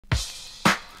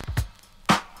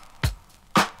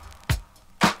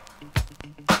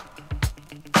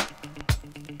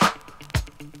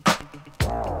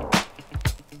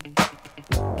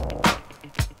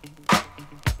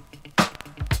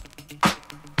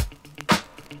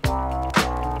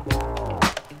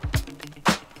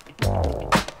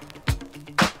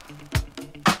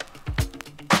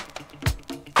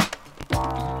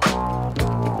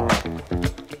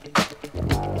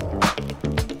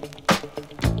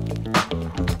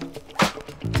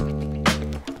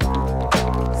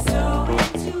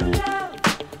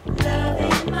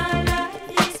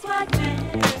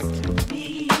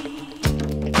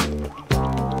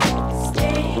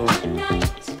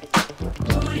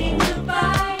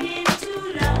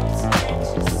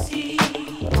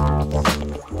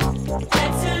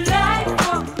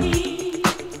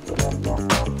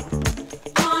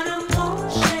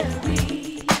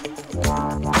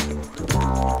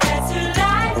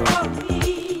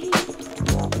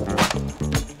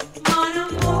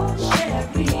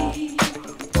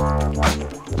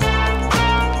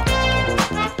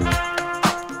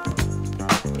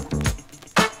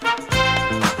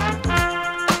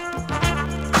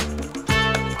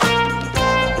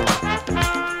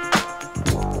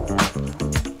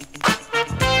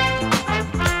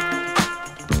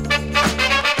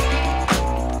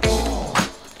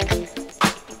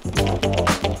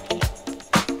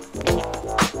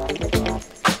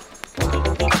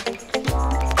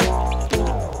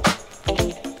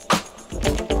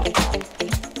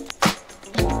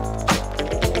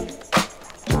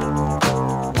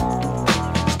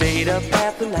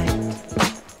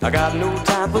I got no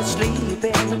time for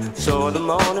sleeping, saw the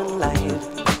morning light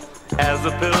as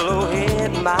the pillow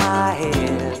hit my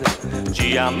head.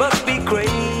 Gee, I must be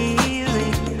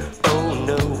crazy, oh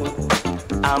no,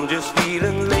 I'm just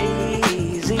feeling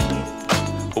lazy.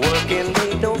 Working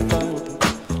ain't no fun,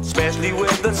 especially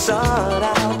with the sun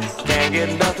out. Can't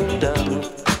get nothing done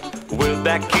with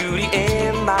that cutie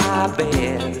in my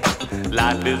bed.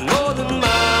 Life is more than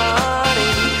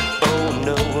money, oh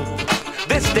no,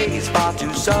 this day's far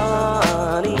too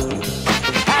sunny.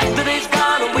 Half the day's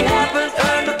gone and we haven't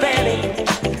earned a penny,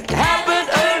 haven't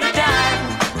earned a dime.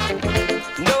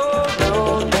 No, no,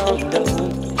 no, no.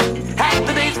 Half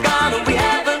the day's gone and we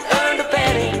haven't earned a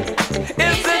penny.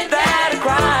 Isn't that a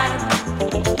crime?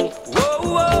 Whoa,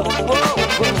 whoa, whoa,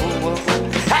 whoa, whoa.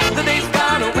 Half the day's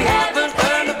gone and we haven't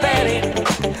earned a penny,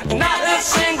 not a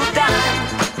single dime.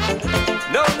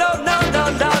 No, no, no, no,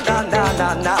 no, no, no, no,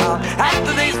 no. Half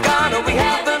the day's gone and we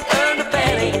haven't earned a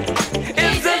penny.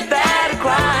 Isn't that a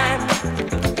crime?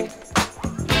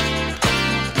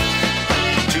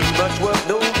 Too much work,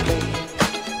 no play.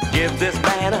 Give this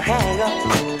man a hang-up,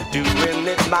 doing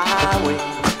it my way.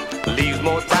 Leaves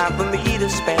more time for me to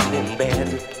spend in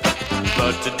bed.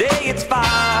 But today it's fine,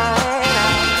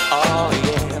 oh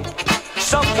yeah.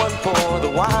 Someone pour the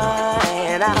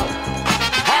wine out.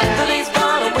 Half the day's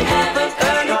gone and we haven't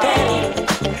earned a penny,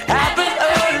 haven't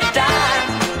earned a dime.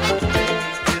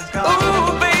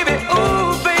 Ooh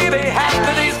baby, half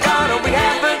the day's gone and we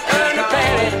haven't earned a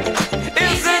penny.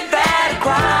 Isn't that a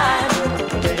crime?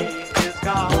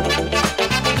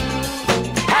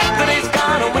 Half the day's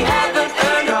gone and we haven't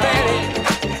earned a penny,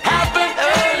 haven't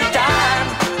earned a dime.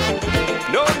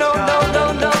 No, no, no, no,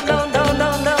 no, no, no, no,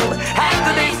 no. Half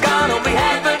the day's gone and we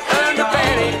haven't earned a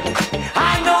penny.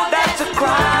 I know that's a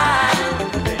crime.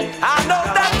 I know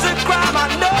that's a crime. I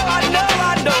know, I know,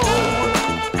 I know.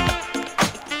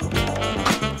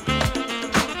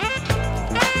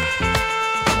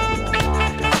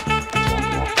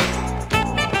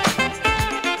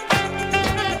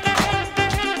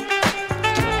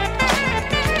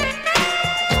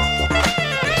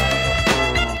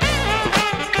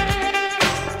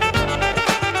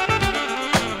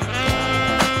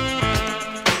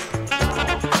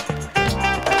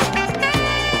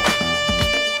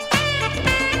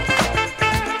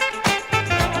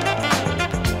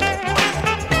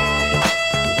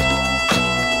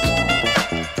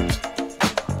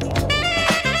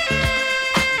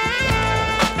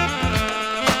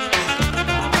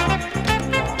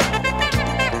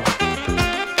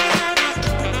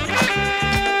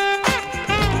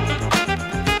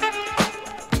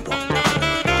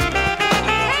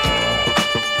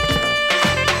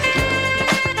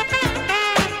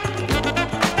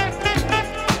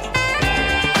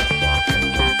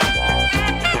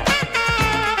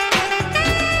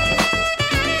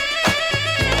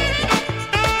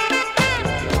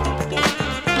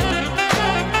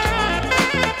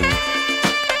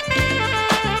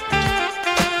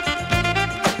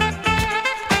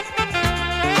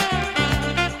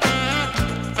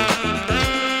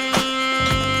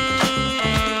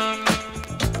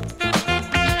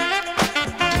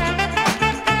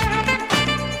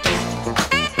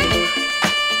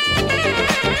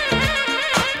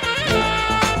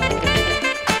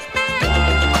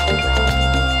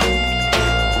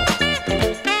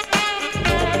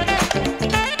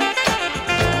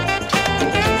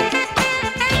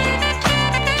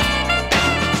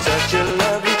 Such a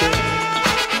lovely day.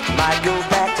 Might go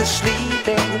back to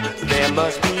sleeping. There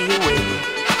must be a way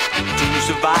to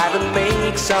survive and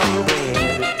make some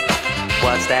bread.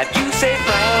 What's that you say,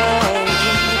 Frankie?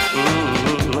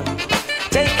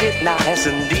 Take it nice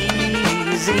and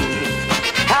easy.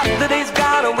 Half the day's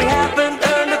gone and we haven't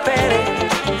earned a penny,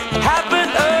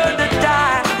 haven't earned a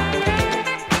dime.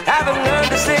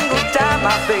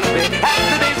 my baby. Half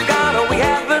the day's gone and we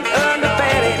haven't earned a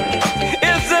penny.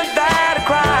 Isn't that a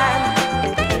crime?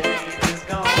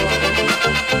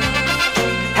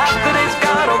 Half the day's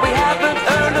gone and we haven't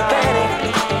earned a penny.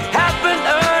 Haven't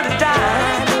earned a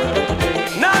dime.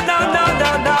 No, no, no, no,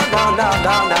 no, no, no,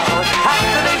 no, no. Half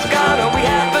the day's gone and we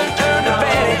haven't